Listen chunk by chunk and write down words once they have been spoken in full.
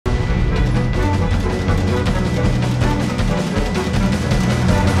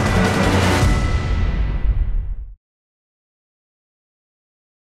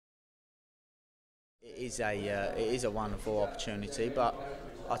is a wonderful opportunity, but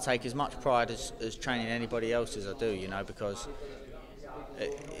I take as much pride as training anybody else as I do, you know, because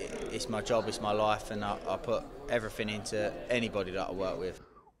it's my job, it's my life, and I put everything into anybody that I work with.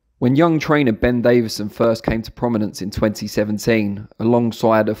 When young trainer Ben Davison first came to prominence in 2017,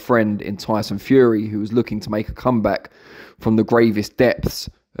 alongside a friend in Tyson Fury who was looking to make a comeback from the gravest depths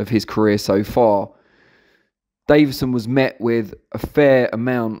of his career so far, Davison was met with a fair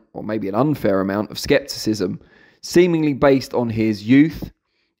amount, or maybe an unfair amount, of scepticism, seemingly based on his youth,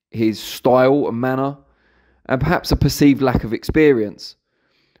 his style and manner, and perhaps a perceived lack of experience.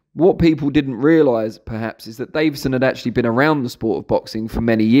 What people didn't realise, perhaps, is that Davison had actually been around the sport of boxing for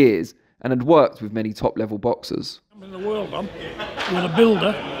many years and had worked with many top-level boxers. In the world, with a builder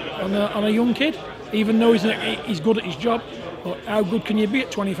and a young kid, even though he's good at his job. But how good can you be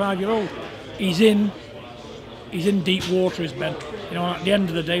at 25-year-old? He's in deep water, is Ben. You know, at the end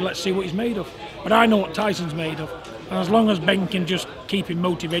of the day, let's see what he's made of. But I know what Tyson's made of. And as long as Ben can just keep him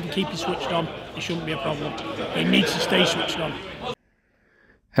motivated, keep him switched on, it shouldn't be a problem. He needs to stay switched on.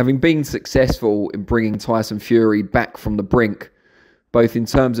 Having been successful in bringing Tyson Fury back from the brink, both in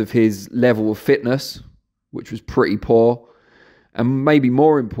terms of his level of fitness, which was pretty poor, and maybe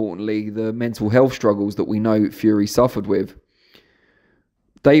more importantly, the mental health struggles that we know Fury suffered with,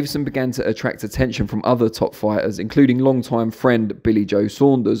 Davison began to attract attention from other top fighters, including longtime friend Billy Joe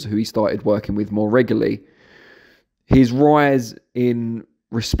Saunders, who he started working with more regularly. His rise in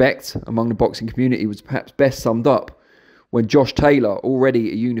respect among the boxing community was perhaps best summed up when Josh Taylor,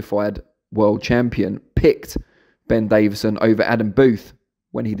 already a unified world champion, picked Ben Davison over Adam Booth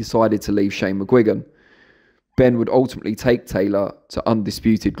when he decided to leave Shane McGuigan. Ben would ultimately take Taylor to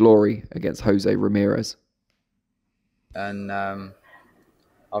undisputed glory against Jose Ramirez. And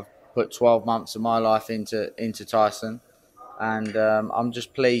I've put 12 months of my life into Tyson, and I'm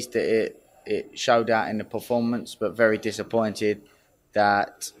just pleased that it showed out in the performance, but very disappointed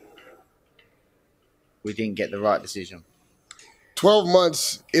that we didn't get the right decision. 12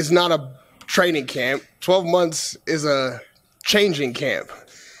 months is not a training camp. 12 months is a changing camp.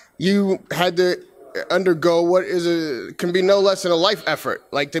 You had to undergo what can be no less than a life effort,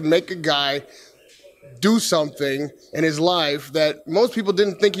 like to make a guy do something in his life that most people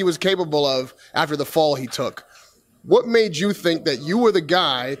didn't think he was capable of after the fall he took. What made you think that you were the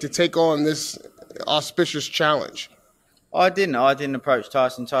guy to take on this auspicious challenge? I didn't approach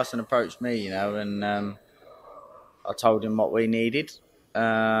Tyson. Tyson approached me, you know, and I told him what we needed.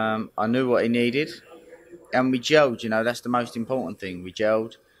 I knew what he needed, and we gelled. You know, that's the most important thing. We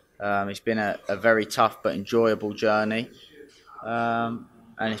gelled. It's been a very tough but enjoyable journey, and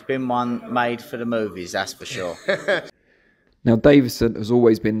it's been one made for the movies, that's for sure. Now, Davison has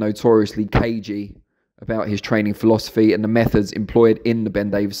always been notoriously cagey about his training philosophy and the methods employed in the Ben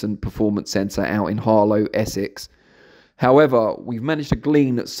Davison Performance Centre out in Harlow, Essex. However, we've managed to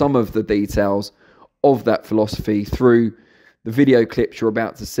glean some of the details of that philosophy through the video clips you're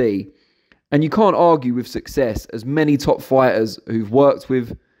about to see. And you can't argue with success, as many top fighters who've worked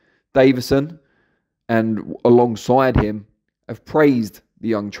with Davison and alongside him have praised the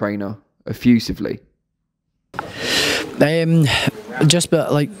young trainer effusively.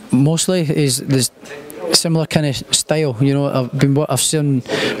 Mostly is this similar kind of style, you know. I've seen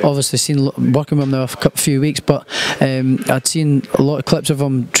working with him now for a few weeks, but I'd seen a lot of clips of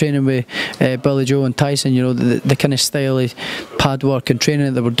him training with Billy Joe and Tyson. You know, the kind of style of pad work and training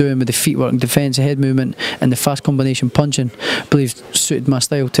that they were doing with the feet work and defence, head movement, and the fast combination punching, I believe suited my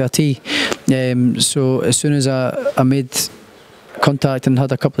style to a T. So as soon as I made contact and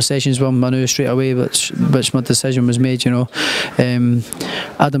had a couple of sessions with him, I knew straight away which my decision was made. You know,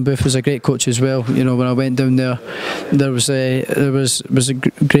 Adam Booth was a great coach as well. You know, when I went down there, there was a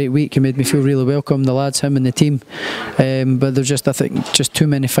great week. He made me feel really welcome. The lads, him and the team, but there's I think too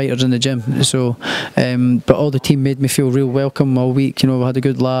many fighters in the gym. So, but all the team made me feel real welcome all week. You know, we had a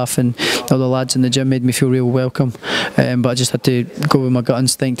good laugh, and all the lads in the gym made me feel real welcome. But I just had to go with my gut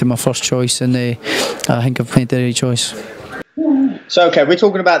instinct to my first choice, and I think I've made the right choice. So, okay, we're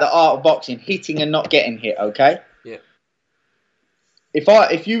talking about the art of boxing, hitting and not getting hit, okay? Yeah.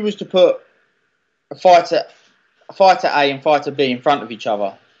 If you was to put a fighter A and fighter B in front of each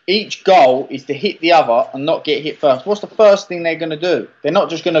other, each goal is to hit the other and not get hit first. What's the first thing they're going to do? They're not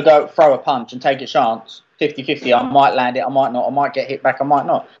just going to go throw a punch and take a chance, 50-50, I might land it, I might not, I might get hit back, I might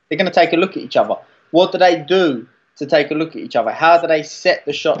not. They're going to take a look at each other. What do they do to take a look at each other? How do they set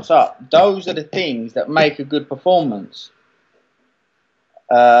the shots up? Those are the things that make a good performance.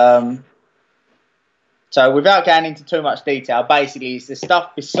 So without going into too much detail, basically it's the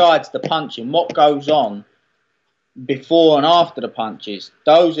stuff besides the punching, what goes on before and after the punches.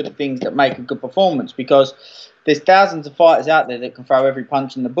 Those are the things that make a good performance, because there's thousands of fighters out there that can throw every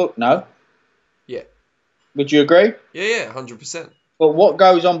punch in the book, no? Yeah. Would you agree? Yeah, 100%. But what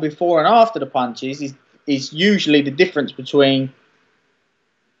goes on before and after the punches is usually the difference between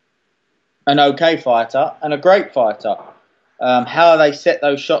an okay fighter and a great fighter. How they set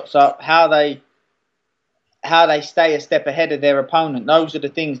those shots up, how they stay a step ahead of their opponent. Those are the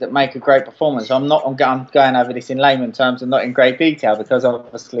things that make a great performance. I'm going over this in layman terms and not in great detail, because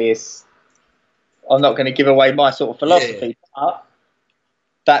obviously I'm not going to give away my sort of philosophy. Yeah. But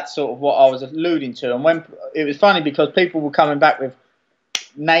that's sort of what I was alluding to. And when it was funny, because people were coming back with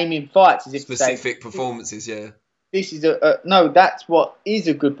naming fights as if specific performances. Yeah. This is no. That's what is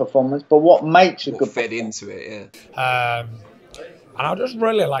a good performance, but what makes a good fed into it. Yeah. And I'd just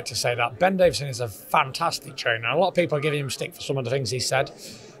really like to say that Ben Davison is a fantastic trainer. A lot of people are giving him stick for some of the things he said,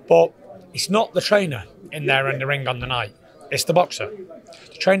 but it's not the trainer in there in the ring on the night. It's the boxer.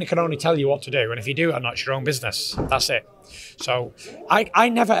 The trainer can only tell you what to do, and if you do it or not, it's your own business. That's it. So I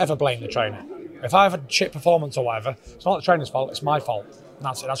never ever blame the trainer. If I have a shit performance or whatever, it's not the trainer's fault, it's my fault. And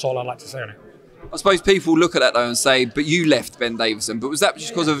that's it. That's all I'd like to say on it. I suppose people look at that though and say, but you left Ben Davison, but was that just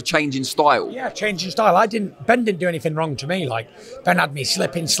because of a change in style? Yeah, change in style. Ben didn't do anything wrong to me. Like, Ben had me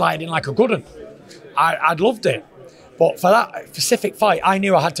slipping, sliding like a good one. I'd loved it. But for that specific fight, I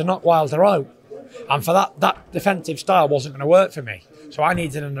knew I had to knock Wilder out. And for that defensive style wasn't going to work for me. So I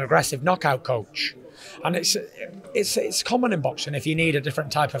needed an aggressive knockout coach. And it's common in boxing. If you need a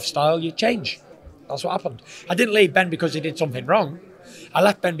different type of style, you change. That's what happened. I didn't leave Ben because he did something wrong. I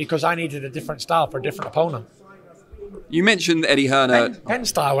left Ben because I needed a different style for a different opponent. You mentioned Eddie Hearn. Ben's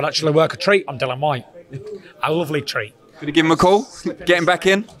style would actually work a treat on Dylan White. A lovely treat. Could you give him a call? Get him back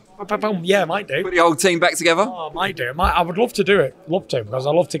in? Yeah, might do. Put the whole team back together? Oh, might do. I would love to do it. Love to, because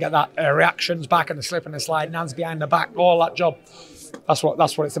I love to get that reactions back and the slip and the slide, hands behind the back, all that job. That's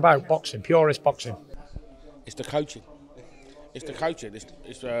what it's about. Boxing, purist boxing. It's the coaching. It's the coaching.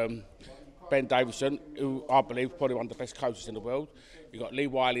 It's Ben Davison, who I believe is probably one of the best coaches in the world. You've got Lee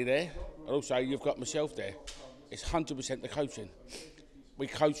Wiley there, and also you've got myself there. It's 100% the coaching. We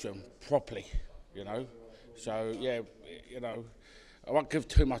coach them properly, you know. So, yeah, you know, I won't give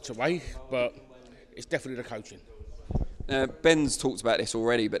too much away, but it's definitely the coaching. Ben's talked about this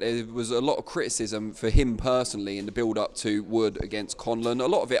already, but there was a lot of criticism for him personally in the build-up to Wood against Conlon. A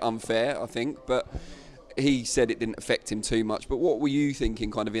lot of it unfair, I think, but he said it didn't affect him too much. But what were you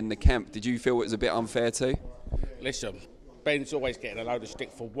thinking kind of in the camp? Did you feel it was a bit unfair too? Listen, Ben's always getting a load of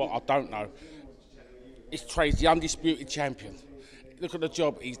stick for what I don't know. He's the undisputed champion. Look at the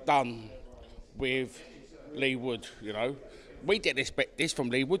job he's done with Lee Wood, you know. We didn't expect this from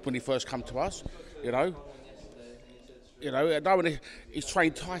Lee Wood when he first come to us, you know. When he's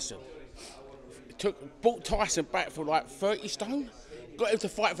trained Tyson. Brought Tyson back from like 30 stone, got him to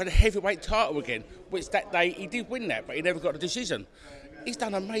fight for the heavyweight title again, which that day he did win that, but he never got a decision. He's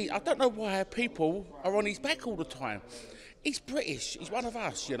done amazing. I don't know why people are on his back all the time. He's British. He's one of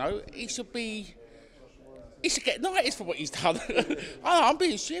us, you know. He should get knighted for what he's done. I'm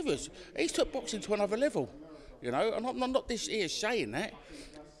being serious. He's took boxing to another level, you know. And I'm not this here saying that.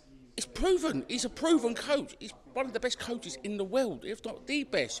 It's proven. He's a proven coach. He's one of the best coaches in the world, if not the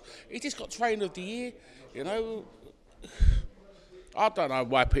best. He just got Trainer of the Year, you know. I don't know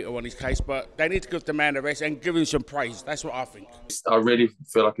why people are on his case, but they need to give the man a rest and give him some praise. That's what I think. I really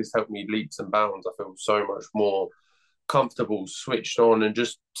feel like it's helped me leaps and bounds. I feel so much more comfortable, switched on, and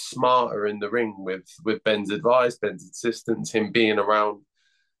just smarter in the ring with Ben's advice, Ben's assistance, him being around.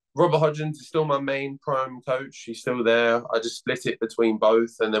 Robert Hodgins is still my main prime coach. He's still there. I just split it between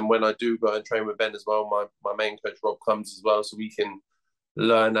both. And then when I do go and train with Ben as well, my main coach, Rob, comes as well. So we can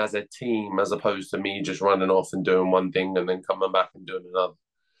learn as a team as opposed to me just running off and doing one thing and then coming back and doing another.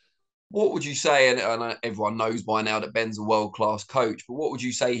 What would you say, and everyone knows by now that Ben's a world-class coach, but what would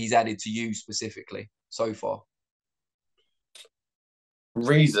you say he's added to you specifically so far?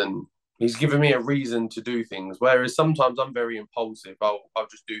 Reason. He's given me a reason to do things, whereas sometimes I'm very impulsive. I'll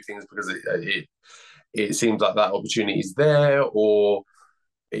just do things because it seems like that opportunity is there, or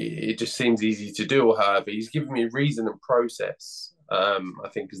it just seems easy to do, or however. He's given me reason and process, I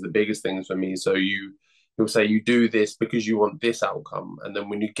think is the biggest things for me. So he'll say you do this because you want this outcome, and then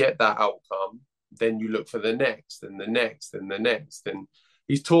when you get that outcome, then you look for the next and the next and the next. And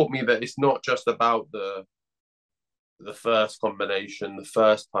he's taught me that it's not just about the first combination, the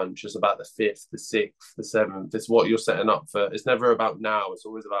first punch. It's about the fifth, the sixth, the seventh. It's what you're setting up for. It's never about now. It's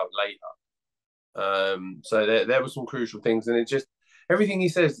always about later. So there were some crucial things, and it just everything he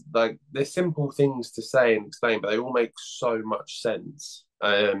says, like they're simple things to say and explain, but they all make so much sense.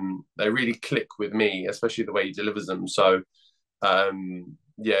 They really click with me, especially the way he delivers them. So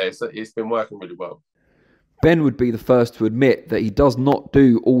yeah, it's been working really well. Ben would be the first to admit that he does not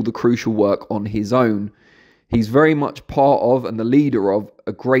do all the crucial work on his own. He's very much part of and the leader of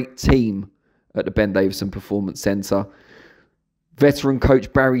a great team at the Ben Davison Performance Centre. Veteran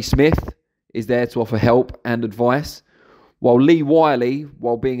coach Barry Smith is there to offer help and advice, while Lee Wiley,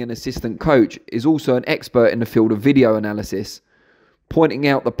 while being an assistant coach, is also an expert in the field of video analysis, pointing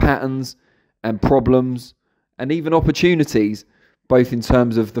out the patterns and problems and even opportunities, both in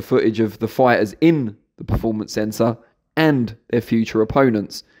terms of the footage of the fighters in the Performance Centre and their future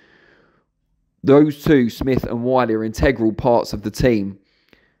opponents. Those two, Smith and Wiley, are integral parts of the team,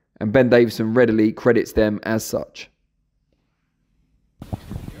 and Ben Davison readily credits them as such.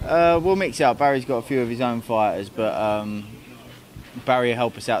 We'll mix it up. Barry's got a few of his own fighters, but Barry will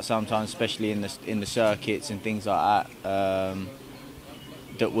help us out sometimes, especially in the circuits and things like that.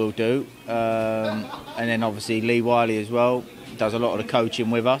 That we'll do, and then obviously Lee Wiley as well does a lot of the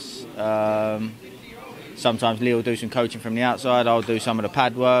coaching with us. Sometimes Lee will do some coaching from the outside. I'll do some of the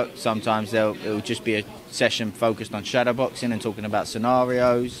pad work. Sometimes it'll just be a session focused on shadow boxing and talking about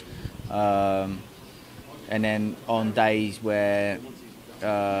scenarios. And then on days where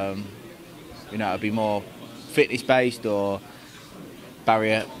it'll be more fitness based, or Barry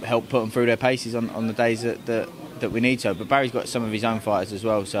help put them through their paces on the days that we need to. But Barry's got some of his own fighters as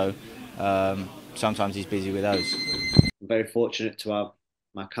well, so sometimes he's busy with those. I'm very fortunate to have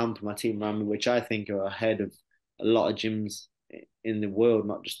my camp and my team around me, which I think are ahead of a lot of gyms in the world,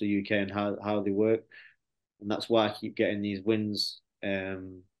 not just the UK, and how they work. And that's why I keep getting these wins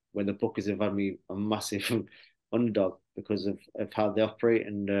when the bookers have had me a massive underdog because of how they operate.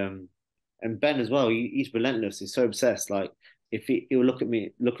 And Ben as well, he's relentless. He's so obsessed. Like, if he'll look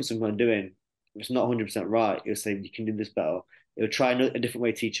at something I'm doing, if it's not 100% right, he'll say, you can do this better. He'll try a different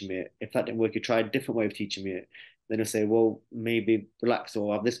way of teaching me it. If that didn't work, he'll try a different way of teaching me it. Then he'll say, well, maybe relax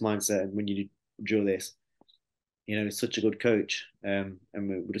or have this mindset, and when you drill this. He's such a good coach, and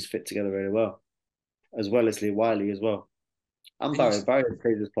we just fit together really well as Lee Wiley as well. And Barry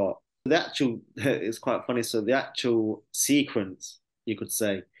plays his part. It's quite funny. So the actual sequence, you could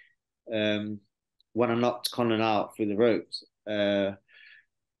say, when I knocked Conlan out through the ropes, that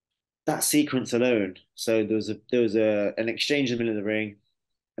sequence alone. So there was an exchange in the middle of the ring,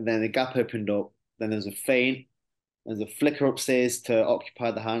 and then the gap opened up. Then there was a feint. There's a flicker upstairs to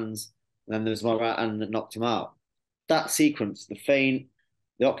occupy the hands. And then there's my right hand that knocked him out. That sequence, the feint,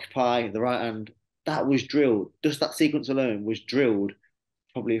 the occupy, the right hand, that was drilled. Just that sequence alone was drilled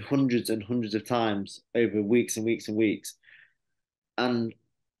probably hundreds and hundreds of times over weeks and weeks and weeks. And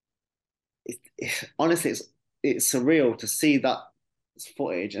honestly, it's surreal to see that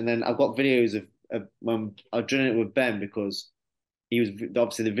footage. And then I've got videos of when I was drilling it with Ben, because he was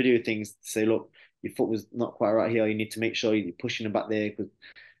obviously the video things to say, look, your foot was not quite right here. You need to make sure you're pushing him back there, because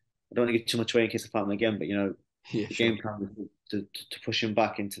I don't want to give too much away in case I fight him again. But the game plan was to push him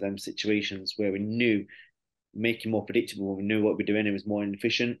back into them situations where we knew, make him more predictable. We knew what we're doing. It was more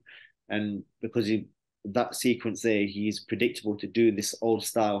efficient, and because that sequence there, he's predictable to do this old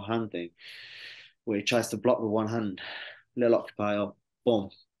style hand thing, where he tries to block with one hand, little occupier, boom.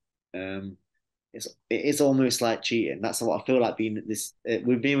 It is almost like cheating. That's what I feel like being this.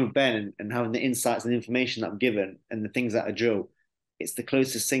 With being with Ben and having the insights and information that I'm given and the things that I drill, it's the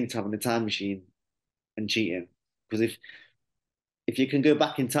closest thing to having a time machine and cheating. Because if you can go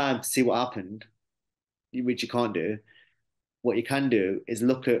back in time to see what happened, which you can't do, what you can do is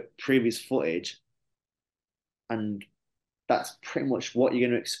look at previous footage, and that's pretty much what you're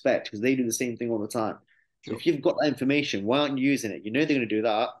going to expect, because they do the same thing all the time. So if you've got that information, why aren't you using it? They're going to do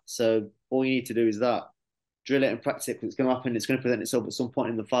that. So all you need to do is drill it and practice it, because it's going to happen. It's going to present itself at some point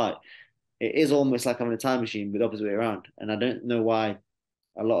in the fight. It is almost like having a time machine, but the opposite way around. And I don't know why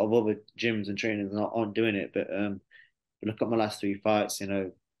a lot of other gyms and trainers aren't doing it. But look at my last 3 fights,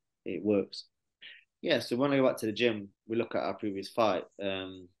 it works. Yeah, so when I go back to the gym, we look at our previous fight. But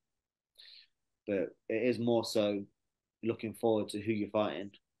it is more so looking forward to who you're fighting.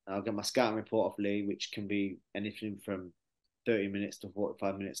 I'll get my scouting report off Lee, which can be anything from 30 minutes to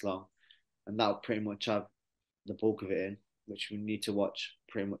 45 minutes long. And that'll pretty much have the bulk of it in, which we need to watch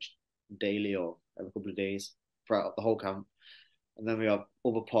pretty much daily or every couple of days throughout the whole camp. And then we have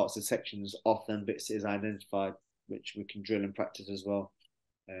other parts of sections off them bits that is identified, which we can drill and practice as well.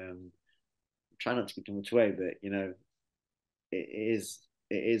 Try not to give too much away, but it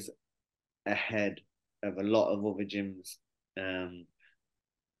is ahead of a lot of other gyms.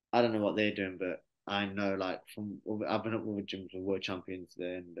 I don't know what they're doing, but I know, like, I've been at other gyms with world champions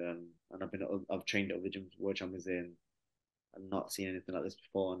there, and I've trained at other gyms with world champions there, and I've not seen anything like this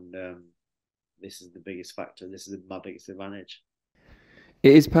before, and this is the biggest factor. This is my biggest advantage.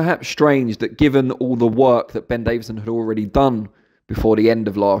 It is perhaps strange that given all the work that Ben Davison had already done before the end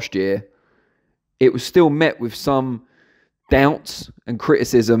of last year, it was still met with some doubts and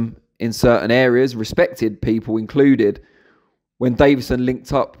criticism in certain areas, respected people included, when Davison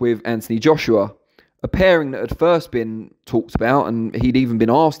linked up with Anthony Joshua, a pairing that had first been talked about, and he'd even been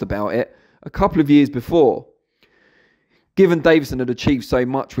asked about it a couple of years before. Given Davison had achieved so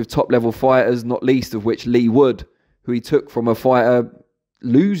much with top-level fighters, not least of which Lee Wood, who he took from a fighter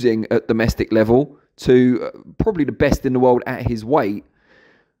losing at domestic level to probably the best in the world at his weight,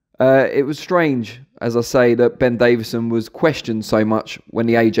 it was strange, as I say, that Ben Davison was questioned so much when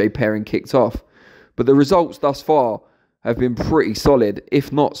the AJ pairing kicked off. But the results thus far have been pretty solid,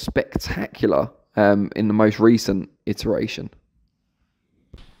 if not spectacular, in the most recent iteration.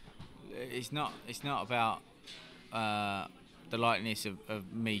 It's not about the likeness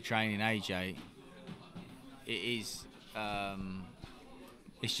of me training AJ. It is.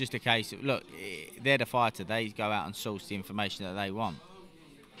 It's just a case of, look, they're the fighter. They go out and source the information that they want.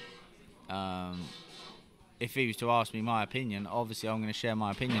 If he was to ask me my opinion, obviously I'm going to share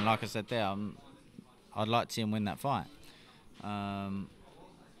my opinion. Like I said there, I'd like to see him win that fight. But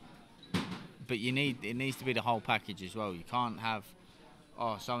it needs to be the whole package as well. You can't have,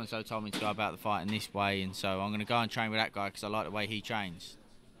 oh, so-and-so told me to go about the fight in this way, and so I'm going to go and train with that guy because I like the way he trains.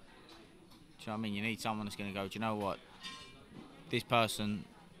 Do you know what I mean? You need someone that's going to go, do you know what? This person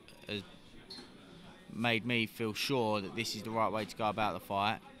has made me feel sure that this is the right way to go about the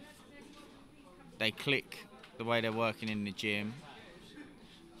fight. They click the way they're working in the gym.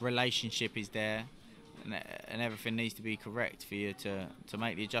 Relationship is there, and everything needs to be correct for you to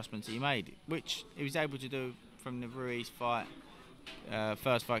make the adjustments that you made, which he was able to do from the Ruiz fight,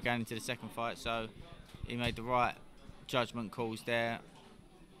 first fight going into the second fight. So he made the right judgment calls there,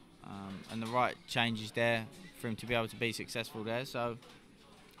 and the right changes there for him to be able to be successful there. So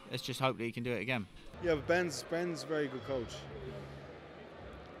let's just hope that he can do it again. Yeah, but Ben's a very good coach,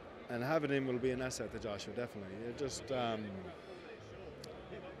 and having him will be an asset to Joshua, definitely. It just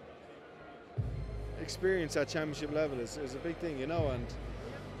experience at championship level is a big thing, you know,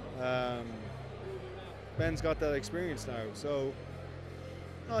 and Ben's got that experience now. So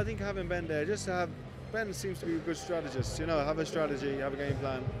no, I think having Ben there, just to have Ben seems to be a good strategist, you know, have a strategy, have a game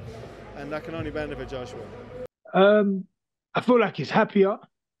plan, and that can only benefit Joshua. I feel like he's happier.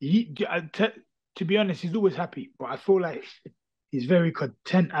 To be honest, he's always happy, but I feel like he's very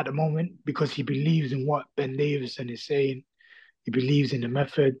content at the moment because he believes in what Ben Davison is saying. He believes in the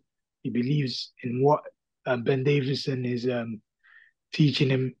method. He believes in what Ben Davison is teaching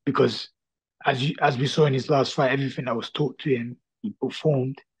him, because as we saw in his last fight, everything that was taught to him, he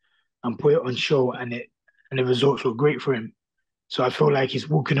performed and put it on show, and the results were great for him. So I feel like he's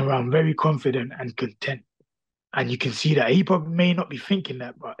walking around very confident and content. And you can see that he probably may not be thinking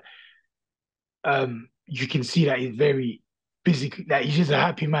that, but you can see that he's very busy, that he's just a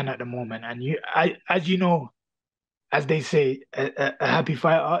happy man at the moment. And as you know, as they say, a happy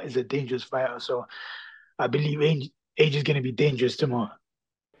fighter is a dangerous fighter. So I believe AJ is going to be dangerous tomorrow.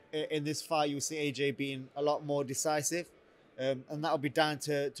 In this fight, you'll see AJ being a lot more decisive, and that'll be down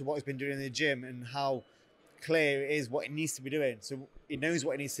to what he's been doing in the gym and how clear it is what he needs to be doing. So he knows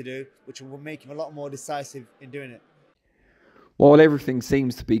what he needs to do, which will make him a lot more decisive in doing it. While everything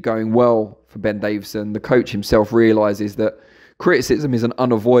seems to be going well for Ben Davison, the coach himself realises that criticism is an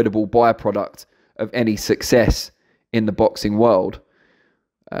unavoidable byproduct of any success in the boxing world.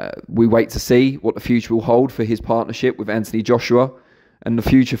 We wait to see what the future will hold for his partnership with Anthony Joshua and the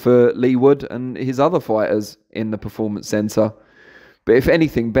future for Lee Wood and his other fighters in the Performance Centre. But if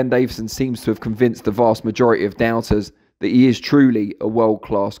anything, Ben Davison seems to have convinced the vast majority of doubters that he is truly a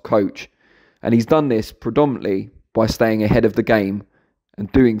world-class coach. And he's done this predominantly by staying ahead of the game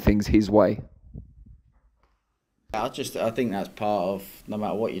and doing things his way. I think that's part of, no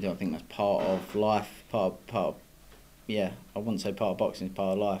matter what you do, I think that's part of life, part of, yeah, I wouldn't say part of boxing, it's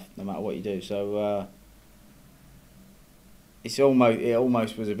part of life, no matter what you do. So it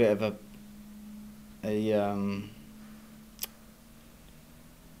almost was a bit of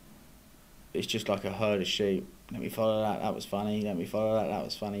it's just like a herd of sheep. Let me follow that, that was funny. Let me follow that, that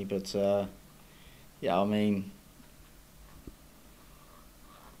was funny. But yeah, I mean,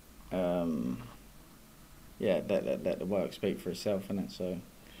 yeah, let the work speak for itself, innit? So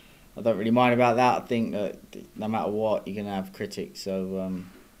I don't really mind about that. I think that no matter what, you're gonna have critics. So,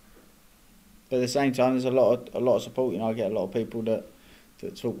 but at the same time, there's a lot of support. You know, I get a lot of people that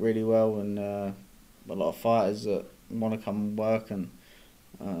talk really well, and a lot of fighters that want to come and work, and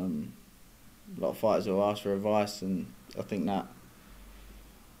a a lot of fighters will ask for advice, and I think that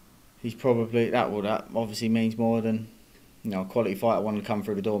he's probably that obviously means more than, you know, a quality fighter wanting to come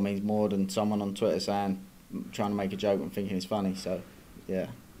through the door means more than someone on Twitter trying to make a joke and thinking it's funny. So yeah,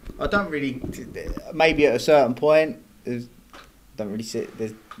 I don't really, maybe at a certain point don't really sit,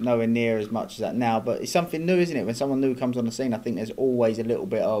 there's nowhere near as much as that now, but it's something new, isn't it? When someone new comes on the scene, I think there's always a little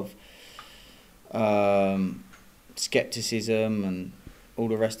bit of skepticism and all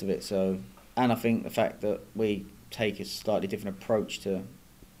the rest of it. So, and I think the fact that we take a slightly different approach to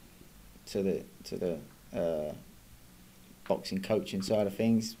the boxing coaching side of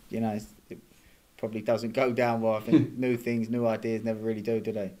things, you know, it probably doesn't go down well. I think new things, new ideas never really do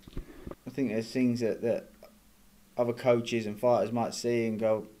they? I think there's things that other coaches and fighters might see and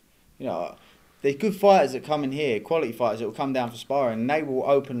go, you know, there's good fighters that come in here, quality fighters that will come down for sparring, and they will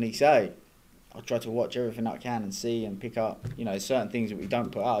openly say, I try to watch everything I can and see and pick up, you know, certain things that we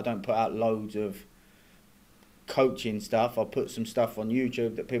don't put out. I don't put out loads of coaching stuff. I'll put some stuff on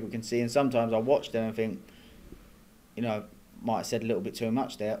YouTube that people can see, and sometimes I watch them and think, you know, might have said a little bit too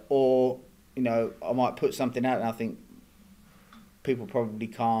much there, or, you know, I might put something out and I think people probably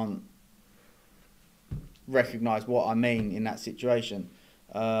can't recognise what I mean in that situation.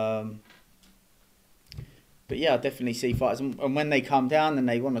 But yeah, I definitely see fighters, and when they come down and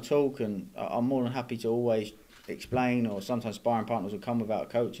they want to talk, and I'm more than happy to always explain, or sometimes sparring partners will come without a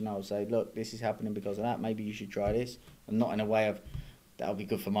coach and I'll say, look, this is happening because of that, maybe you should try this, and not in a way of, that'll be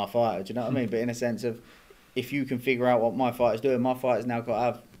good for my fighter, do you know what I mean? But in a sense of, if you can figure out what my fighter's doing, my fighter's now got to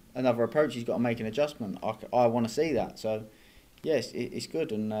have another approach, he's got to make an adjustment. I want to see that. So yes, it's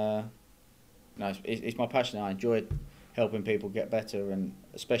good, and no, it's my passion. I enjoy helping people get better, and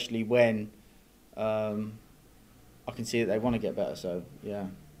especially when I can see that they want to get better. So yeah.